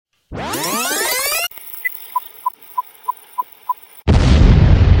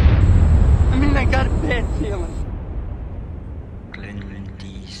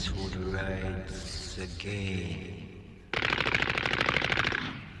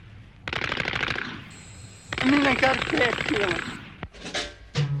I mean, I got a bad feeling.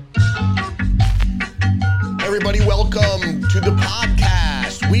 Everybody, welcome to the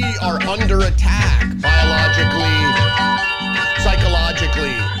podcast. We are under attack, biologically,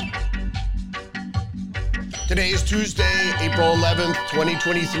 psychologically. Today is Tuesday, April 11th,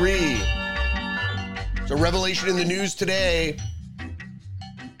 2023. So revelation in the news today.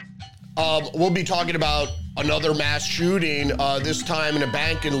 We'll be talking about another mass shooting, this time in a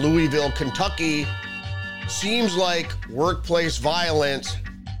bank in Louisville, Kentucky. Seems like workplace violence.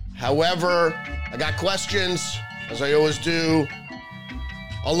 However, I got questions, as I always do.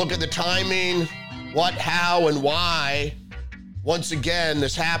 I'll look at the timing, what, how, and why, once again,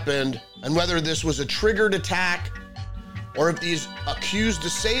 this happened, and whether this was a triggered attack or if the accused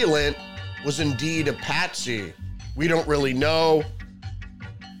assailant was indeed a patsy. We don't really know.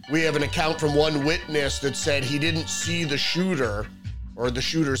 We have an account from one witness that said he didn't see the shooter or the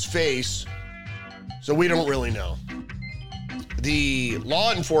shooter's face, so we don't really know. The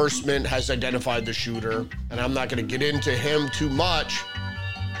law enforcement has identified the shooter, and I'm not going to get into him too much,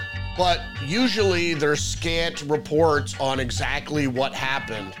 but usually there's scant reports on exactly what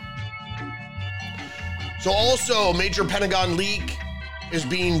happened. So also, a major Pentagon leak is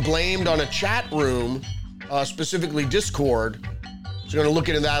being blamed on a chat room, specifically Discord. So I'm going to look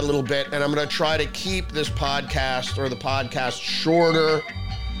into that a little bit, and I'm going to try to keep this podcast or the podcast shorter.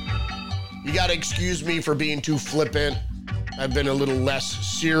 You got to excuse me for being too flippant. I've been a little less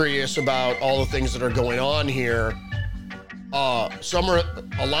serious about all the things that are going on here. A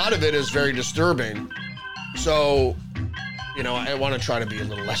lot of it is very disturbing. So, I want to try to be a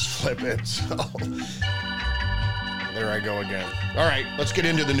little less flippant. So there I go again. All right, let's get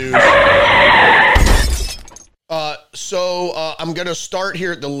into the news. I'm going to start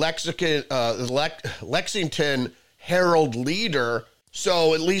here at the Lexington Herald Leader.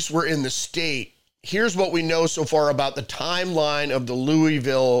 So at least we're in the state. Here's what we know so far about the timeline of the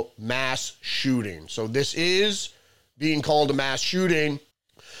Louisville mass shooting. So this is being called a mass shooting.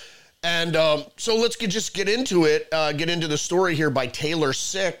 And so let's just get into it, get into the story here by Taylor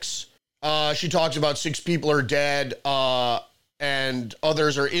Six. She talks about 6 people are dead and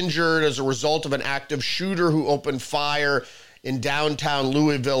others are injured as a result of an active shooter who opened fire in downtown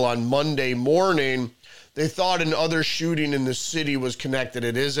Louisville on Monday morning. They thought another shooting in the city was connected.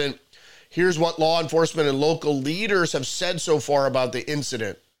 It isn't. Here's what law enforcement and local leaders have said so far about the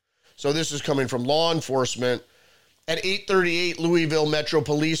incident. So this is coming from law enforcement. At 8:38, Louisville Metro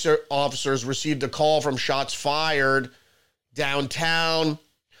Police officers received a call from shots fired downtown.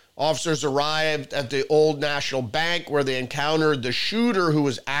 Officers arrived at the Old National Bank where they encountered the shooter who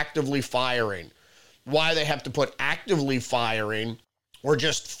was actively firing. Why they have to put actively firing or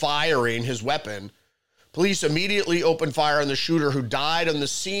just firing his weapon. Police immediately opened fire on the shooter who died on the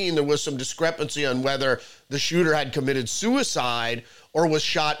scene. There was some discrepancy on whether the shooter had committed suicide or was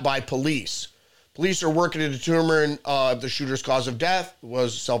shot by police. Police are working to determine if the shooter's cause of death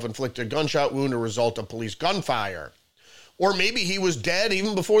was self-inflicted gunshot wound or result of police gunfire. Or maybe he was dead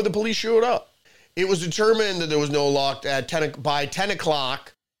even before the police showed up. It was determined that there was no by 10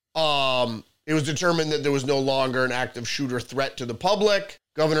 o'clock. It was determined that there was no longer an active shooter threat to the public.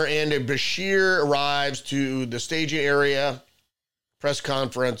 Governor Andy Beshear arrives to the staging area, press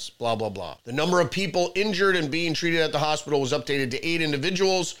conference, blah, blah, blah. The number of people injured and being treated at the hospital was updated to 8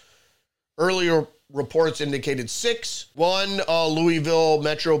 individuals. Earlier reports indicated 6. One Louisville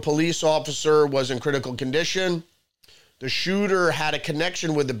Metro police officer was in critical condition. The shooter had a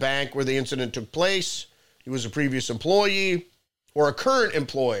connection with the bank where the incident took place. He was a previous employee or a current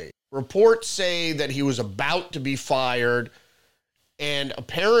employee. Reports say that he was about to be fired. And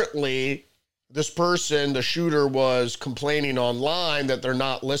apparently, this person, the shooter, was complaining online that they're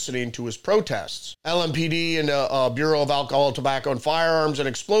not listening to his protests. LMPD and the Bureau of Alcohol, Tobacco, and Firearms and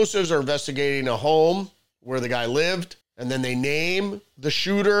Explosives are investigating a home where the guy lived. And then they name the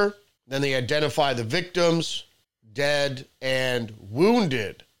shooter. Then they identify the victims, dead and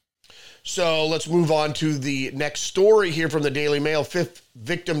wounded. So let's move on to the next story here from the Daily Mail. 5th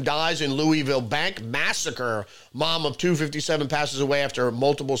victim dies in Louisville bank massacre. Mom of 2, 57, passes away after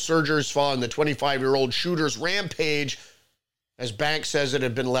multiple surgeries following the 25-year-old shooter's rampage, as bank says it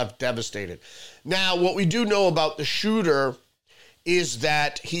had been left devastated. Now, what we do know about the shooter is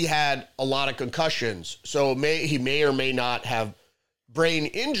that he had a lot of concussions. So he may or may not have brain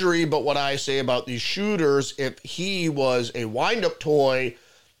injury, but what I say about these shooters, if he was a wind-up toy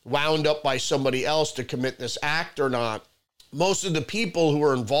wound up by somebody else to commit this act or not, most of the people who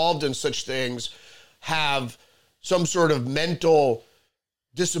are involved in such things have some sort of mental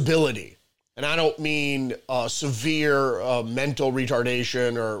disability. And I don't mean severe mental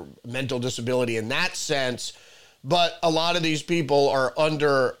retardation or mental disability in that sense, but a lot of these people are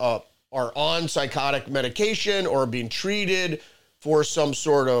on psychotic medication or being treated for some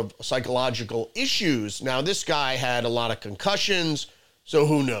sort of psychological issues. Now, this guy had a lot of concussions, so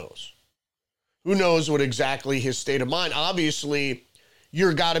who knows? Who knows what exactly his state of mind? Obviously,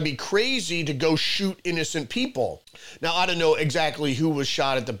 you're got to be crazy to go shoot innocent people. Now, I don't know exactly who was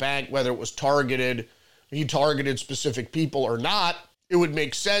shot at the bank, whether it was targeted, he targeted specific people or not. It would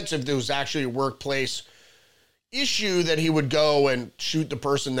make sense if there was actually a workplace issue that he would go and shoot the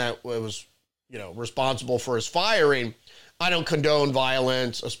person that was, responsible for his firing. I don't condone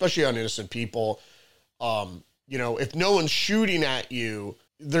violence, especially on innocent people. If no one's shooting at you,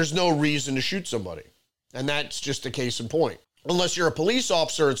 there's no reason to shoot somebody. And that's just a case in point. Unless you're a police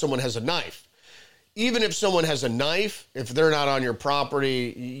officer and someone has a knife. Even if someone has a knife, if they're not on your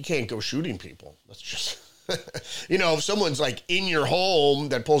property, you can't go shooting people. That's just, if someone's like in your home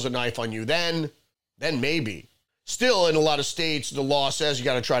that pulls a knife on you, then maybe. Still, in a lot of states, the law says you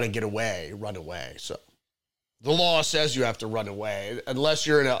got to try to get away, run away. So the law says you have to run away unless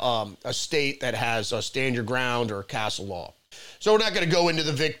you're in a state that has a stand your ground or castle law. So we're not going to go into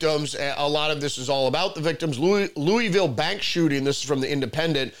the victims. A lot of this is all about the victims. Louisville bank shooting. This is from the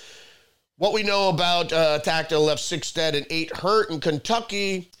Independent. What we know about attack that left 6 dead and 8 hurt in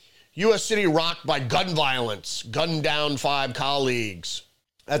Kentucky. U.S. city rocked by gun violence. Gunned down 5 colleagues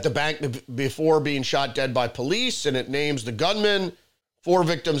at the bank before being shot dead by police, and it names the gunman. 4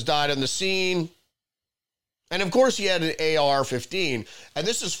 victims died on the scene. And of course, he had an AR-15. And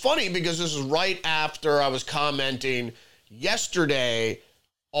this is funny because this is right after I was commenting yesterday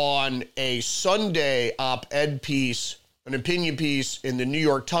on a Sunday op-ed piece, an opinion piece in the New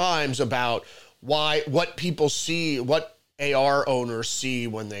York Times about what people see, what AR owners see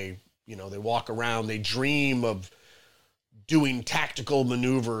when they walk around, they dream of doing tactical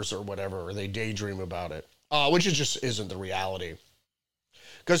maneuvers or whatever, or they daydream about it, which just isn't the reality.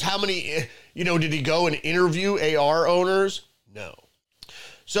 Because how many, did he go and interview AR owners? No.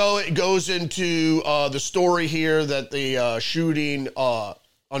 So it goes into the story here that the shooting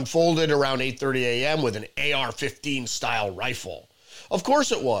unfolded around 8:30 a.m. with an AR-15 style rifle. Of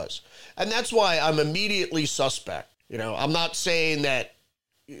course it was. And that's why I'm immediately suspect. I'm not saying that,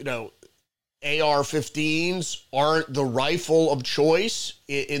 AR-15s aren't the rifle of choice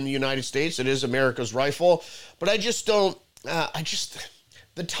in the United States. It is America's rifle. But I just don't,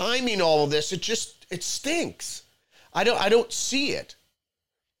 the timing, all of this, it stinks. I don't see it.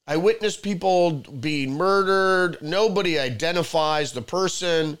 I witnessed people being murdered. Nobody identifies the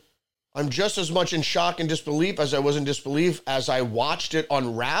person. I'm just as much in shock and disbelief as I was in disbelief as I watched it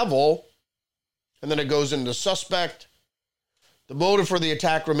unravel. And then it goes into suspect. The motive for the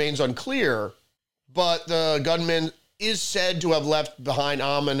attack remains unclear, but the gunman is said to have left behind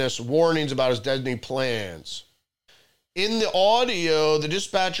ominous warnings about his deadly plans. In the audio, the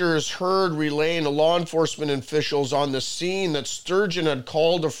dispatcher is heard relaying to law enforcement officials on the scene that Sturgeon had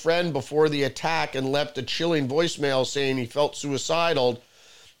called a friend before the attack and left a chilling voicemail saying he felt suicidal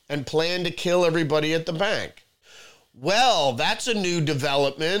and planned to kill everybody at the bank. Well, that's a new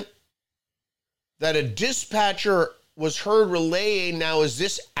development that a dispatcher was heard relaying. Now, is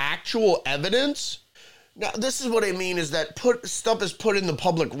this actual evidence? Now, this is what I mean is that stuff is put in the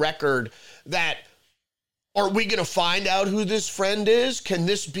public record that, are we going to find out who this friend is? Can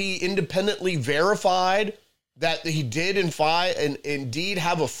this be independently verified that he did indeed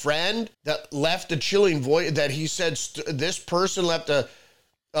have a friend that left a chilling voice, that he said this person left a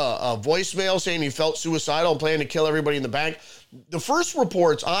voicemail saying he felt suicidal and planned to kill everybody in the bank? The first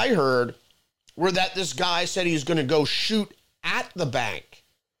reports I heard were that this guy said he's going to go shoot at the bank,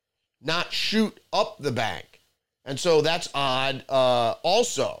 not shoot up the bank. And so that's odd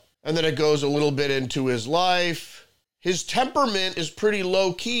also. And then it goes a little bit into his life. His temperament is pretty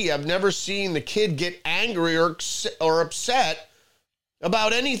low key. I've never seen the kid get angry or upset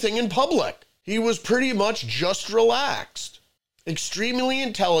about anything in public. He was pretty much just relaxed, extremely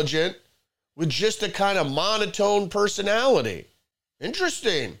intelligent, with just a kind of monotone personality.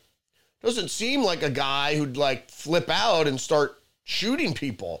 Interesting. Doesn't seem like a guy who'd flip out and start shooting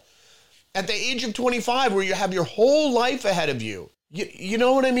people. At the age of 25, where you have your whole life ahead of you. You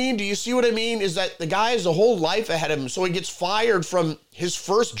know what I mean? Do you see what I mean? Is that the guy has a whole life ahead of him, so he gets fired from his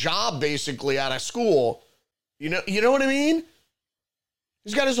first job basically out of school. You know what I mean?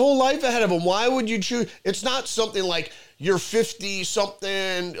 He's got his whole life ahead of him. Why would you choose? It's not something like you're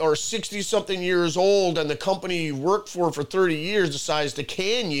 50-something or 60-something years old and the company you worked for 30 years decides to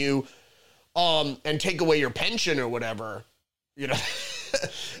can you and take away your pension or whatever.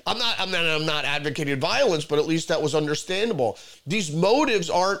 I'm not advocating violence, but at least that was understandable. These motives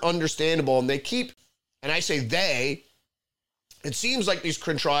aren't understandable, and and I say it seems like these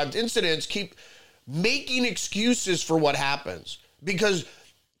contrived incidents keep making excuses for what happens, because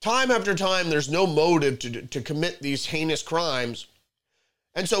time after time, there's no motive to commit these heinous crimes.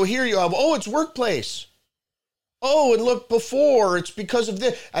 And so here you have, it's workplace. Oh, and look, before, it's because of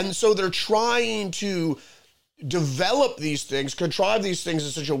this. And so they're trying to develop these things, contrive these things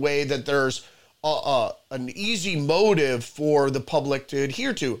in such a way that there's an easy motive for the public to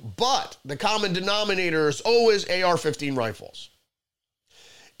adhere to. But the common denominator is always AR-15 rifles,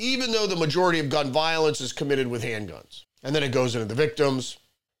 even though the majority of gun violence is committed with handguns. And then it goes into the victims.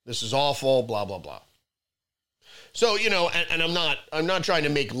 This is awful, blah, blah, blah. So, and I'm not trying to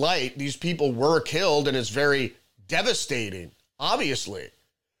make light. These people were killed, and it's very devastating, obviously.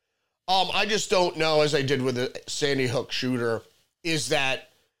 I just don't know, as I did with the Sandy Hook shooter, is that,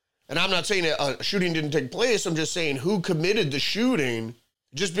 and I'm not saying a shooting didn't take place, I'm just saying who committed the shooting,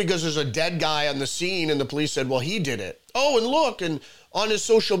 just because there's a dead guy on the scene and the police said, well, he did it. Oh, and look, and on his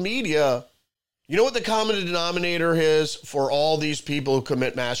social media, you know what the common denominator is for all these people who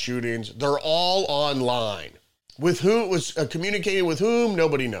commit mass shootings? They're all online. With who was communicating with whom,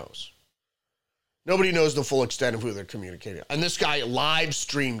 nobody knows. Nobody knows the full extent of who they're communicating. And this guy live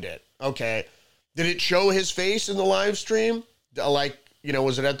streamed it. Okay. Did it show his face in the live stream?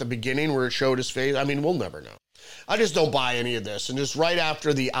 Was it at the beginning where it showed his face? I mean, we'll never know. I just don't buy any of this. And just right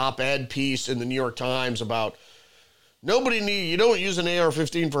after the op-ed piece in the New York Times about you don't use an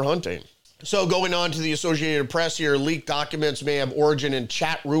AR-15 for hunting. So going on to the Associated Press here, leaked documents may have origin in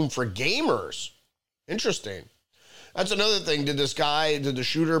chat room for gamers. Interesting. That's another thing. Did the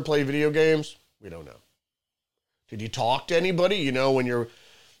shooter play video games? We don't know. Did he talk to anybody?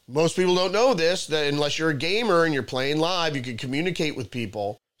 Most people don't know this, that unless you're a gamer and you're playing live, you can communicate with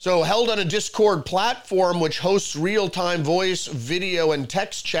people. So held on a Discord platform, which hosts real-time voice, video, and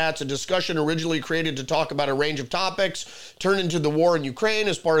text chats, a discussion originally created to talk about a range of topics turned into the war in Ukraine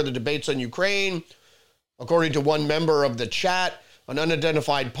as part of the debates on Ukraine. According to one member of the chat, an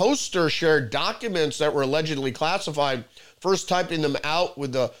unidentified poster shared documents that were allegedly classified, first typing them out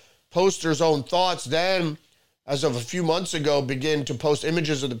with the poster's own thoughts, then, as of a few months ago, began to post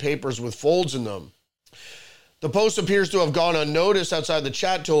images of the papers with folds in them. The post appears to have gone unnoticed outside the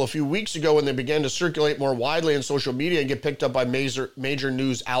chat till a few weeks ago when they began to circulate more widely on social media and get picked up by major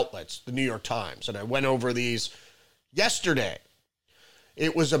news outlets, the New York Times. And I went over these yesterday.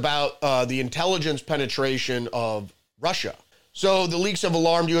 It was about the intelligence penetration of Russia. So the leaks have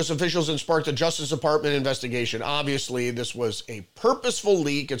alarmed U.S. officials and sparked a Justice Department investigation. Obviously, this was a purposeful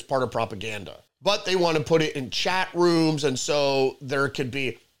leak. It's part of propaganda. But they want to put it in chat rooms, and so there could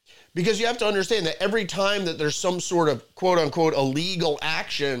be... Because you have to understand that every time that there's some sort of quote-unquote illegal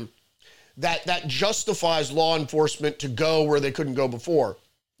action, that justifies law enforcement to go where they couldn't go before.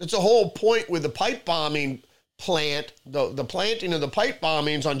 That's the whole point with the pipe bombing plant, the planting of the pipe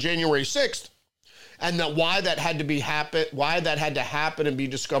bombings on January 6th, and why that had to happen and be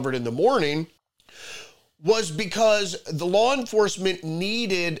discovered in the morning, was because the law enforcement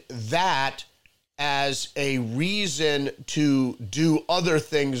needed that as a reason to do other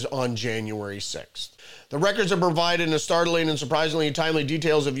things on January 6th. The records have provided in a startling and surprisingly timely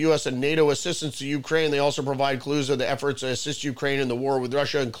details of U.S. and NATO assistance to Ukraine. They also provide clues of the efforts to assist Ukraine in the war with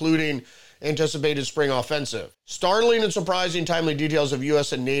Russia, including anticipated spring offensive. Startling and surprising timely details of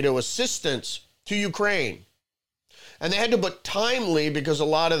U.S. and NATO assistance to Ukraine. And they had to put timely because a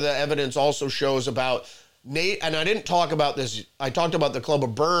lot of the evidence also shows about NATO, and I didn't talk about this, I talked about the Club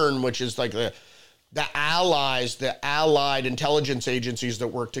of Bern, which is like the allied intelligence agencies that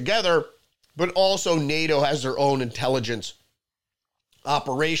work together, but also NATO has their own intelligence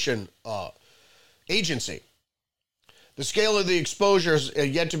operation agency. The scale of the exposure is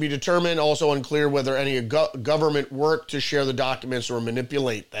yet to be determined, also unclear whether any government worked to share the documents or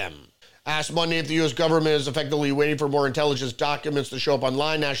manipulate them. Asked Monday if the U.S. government is effectively waiting for more intelligence documents to show up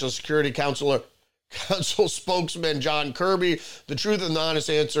online, National Security Council spokesman John Kirby, the truth and the honest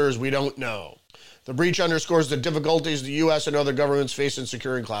answer is we don't know. The breach underscores the difficulties the U.S. and other governments face in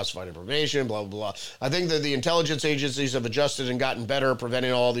securing classified information, blah, blah, blah. I think that the intelligence agencies have adjusted and gotten better at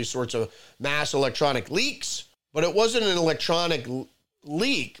preventing all these sorts of mass electronic leaks, but it wasn't an electronic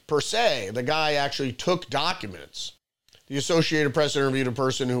leak per se. The guy actually took documents. The Associated Press interviewed a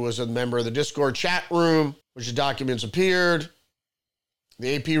person who was a member of the Discord chat room, which the documents appeared.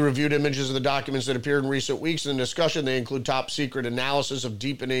 The AP reviewed images of the documents that appeared in recent weeks. In the discussion, they include top secret analysis of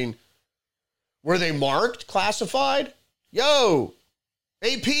deepening. Were they marked classified? Yo,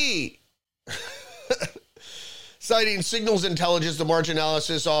 AP. Citing signals intelligence, the March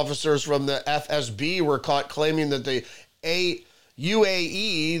analysis officers from the FSB were caught claiming that the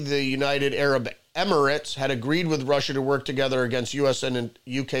UAE, the United Arab Emirates, had agreed with Russia to work together against US and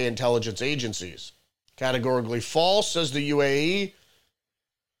UK intelligence agencies. Categorically false, says the UAE.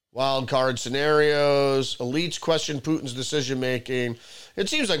 Wild card scenarios. Elites question Putin's decision-making. It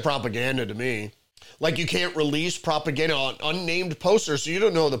seems like propaganda to me. Like you can't release propaganda on unnamed posters, so you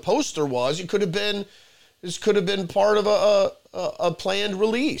don't know who the poster was. This could have been part of a planned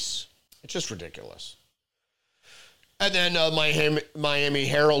release. It's just ridiculous. And then Miami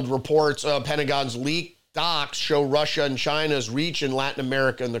Herald reports Pentagon's leaked docs show Russia and China's reach in Latin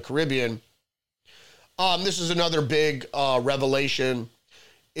America and the Caribbean. This is another big revelation,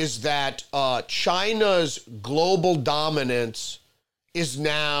 is that China's global dominance is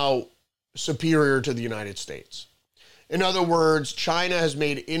now superior to the United States. In other words, China has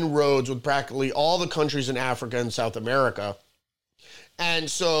made inroads with practically all the countries in Africa and South America. And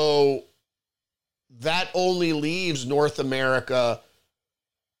so that only leaves North America,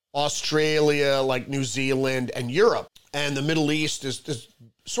 Australia, like New Zealand, and Europe. And the Middle East is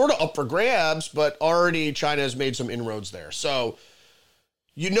sort of up for grabs, but already China has made some inroads there. So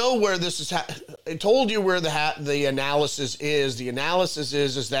you know where this is. I told you where the analysis is. The analysis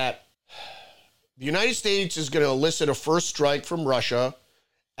is that the United States is going to elicit a first strike from Russia,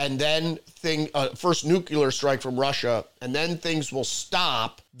 and then first nuclear strike from Russia, and then things will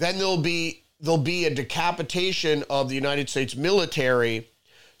stop. Then there'll be a decapitation of the United States military.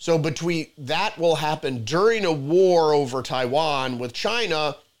 So that will happen during a war over Taiwan with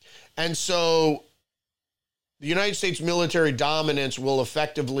China, and so the United States military dominance will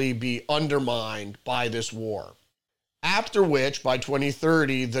effectively be undermined by this war. After which, by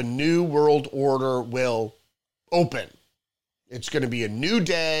 2030, the new world order will open. It's going to be a new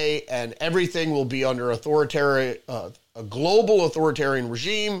day, and everything will be under a global authoritarian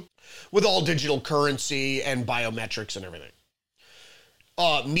regime with all digital currency and biometrics and everything.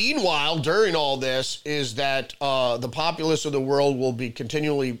 Meanwhile, during all this, is that the populace of the world will be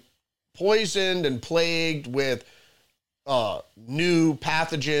continually poisoned and plagued with new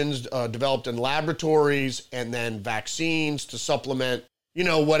pathogens developed in laboratories, and then vaccines to supplement,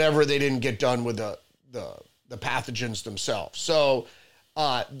 whatever they didn't get done with the pathogens themselves. So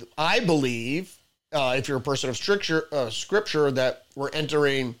I believe, if you're a person of scripture, that we're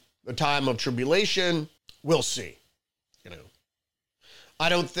entering the time of tribulation. We'll see. I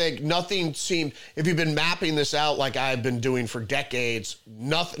don't think if you've been mapping this out like I've been doing for decades,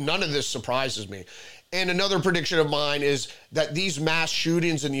 none of this surprises me. And another prediction of mine is that these mass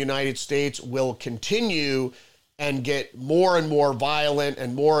shootings in the United States will continue and get more and more violent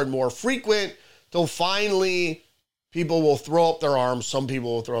and more frequent till finally people will throw up their arms. Some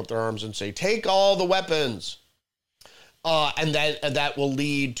people will throw up their arms and say, take all the weapons. And that will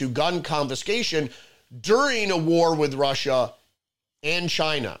lead to gun confiscation during a war with Russia and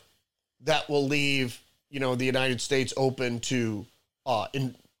China. That will leave, the United States open to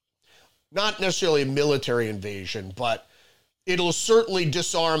not necessarily a military invasion, but it'll certainly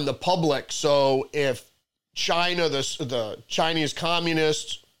disarm the public. So if China, the Chinese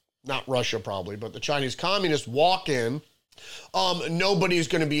communists, not Russia probably, but the Chinese communists walk in, nobody's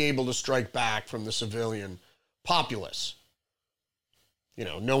going to be able to strike back from the civilian populace.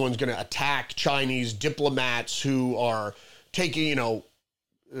 No one's going to attack Chinese diplomats who are taking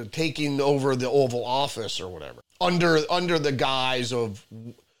over the Oval Office or whatever, under the guise of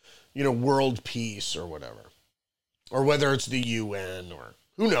world peace or whatever, or whether it's the UN or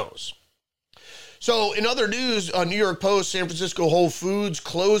who knows. So in other news, New York Post, San Francisco Whole Foods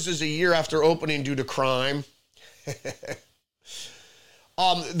closes a year after opening due to crime.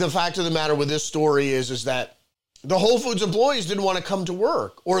 The fact of the matter with this story is that the Whole Foods employees didn't want to come to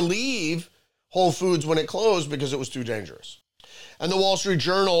work or leave Whole Foods when it closed because it was too dangerous. And the Wall Street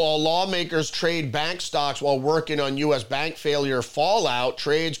Journal, lawmakers trade bank stocks while working on U.S. bank failure fallout.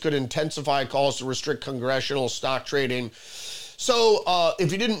 Trades could intensify calls to restrict congressional stock trading. So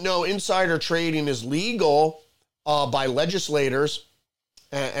if you didn't know, insider trading is legal by legislators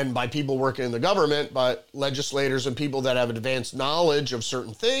and by people working in the government, but legislators and people that have advanced knowledge of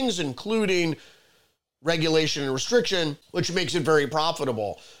certain things, including regulation and restriction, which makes it very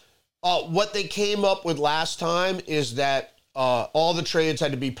profitable. What they came up with last time is that all the trades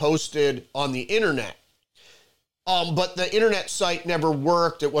had to be posted on the internet. But the internet site never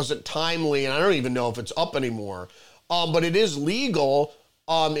worked. It wasn't timely, and I don't even know if it's up anymore. But it is legal.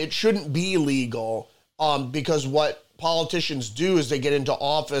 It shouldn't be legal because what politicians do is they get into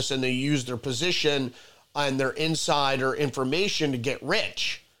office and they use their position and their insider information to get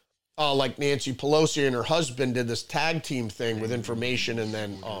rich. like Nancy Pelosi and her husband did this tag team thing with information and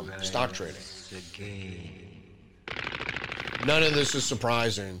then stock trading. None of this is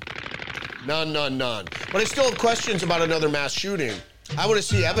surprising. None. But I still have questions about another mass shooting. I want to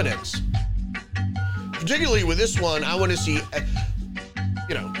see evidence. Particularly with this one, I want to see,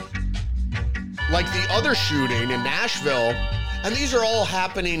 like the other shooting in Nashville, and these are all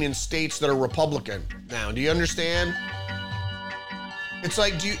happening in states that are Republican now. Do you understand? It's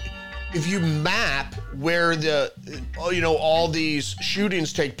like, if you map where all these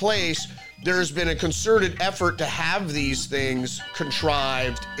shootings take place, there's been a concerted effort to have these things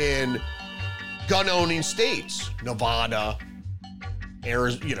contrived in gun-owning states. Nevada,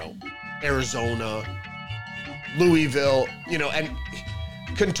 Arizona, Louisville, and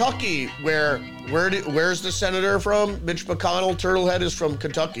Kentucky, where's the senator from? Mitch McConnell, Turtlehead is from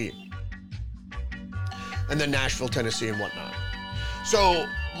Kentucky. And then Nashville, Tennessee, and whatnot. So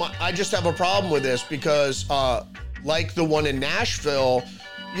I just have a problem with this because, like the one in Nashville,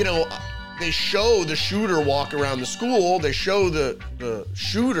 they show the shooter walk around the school. They show the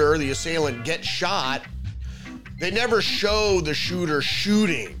shooter, the assailant, get shot. They never show the shooter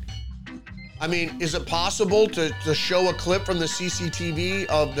shooting. I mean, is it possible to show a clip from the CCTV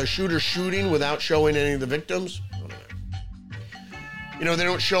of the shooter shooting without showing any of the victims? I don't know. They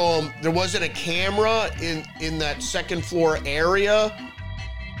don't show them. There wasn't a camera in that second floor area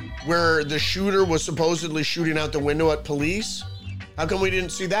where the shooter was supposedly shooting out the window at police. How come we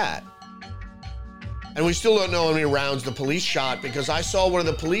didn't see that? And we still don't know how many rounds the police shot, because I saw one of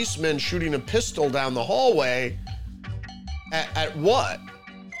the policemen shooting a pistol down the hallway. At what?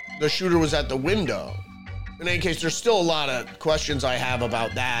 The shooter was at the window. In any case, there's still a lot of questions I have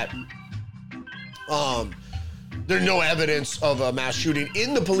about that. There's no evidence of a mass shooting.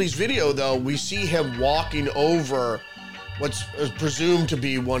 In the police video, though, we see him walking over what's presumed to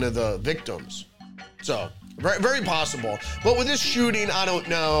be one of the victims. So, very, very possible. But with this shooting, I don't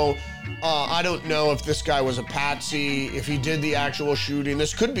know. I don't know if this guy was a patsy, if he did the actual shooting.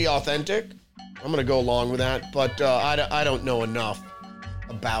 This could be authentic. I'm going to go along with that. But I don't know enough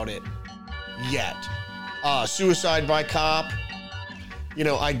about it yet. Suicide by cop,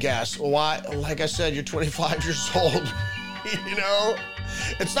 I guess. Why? Like I said, you're 25 years old.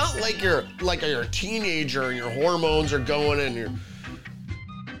 It's not like you're a teenager and your hormones are going and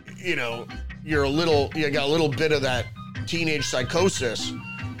you got a little bit of that teenage psychosis.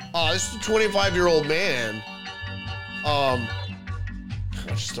 This is a 25-year-old man. I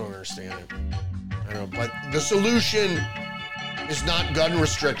just don't understand it. I don't know, but the solution is not gun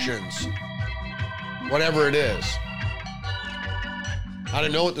restrictions, whatever it is. I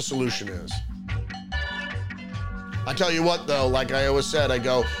don't know what the solution is. I tell you what, though, like I always said, I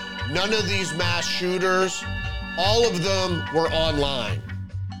go, none of these mass shooters, all of them were online,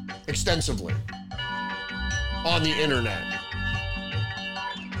 extensively, on the internet.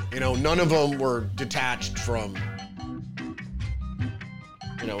 None of them were detached from,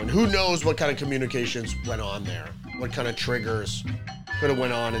 and who knows what kind of communications went on there. What kind of triggers could have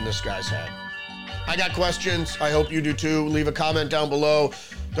went on in this guy's head. I got questions. I hope you do too. Leave a comment down below.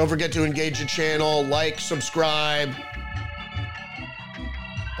 Don't forget to engage the channel, like, subscribe.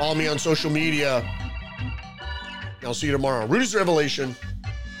 Follow me on social media. I'll see you tomorrow. Rudy's Revelation.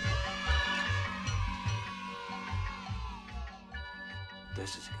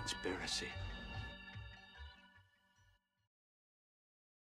 This is a conspiracy.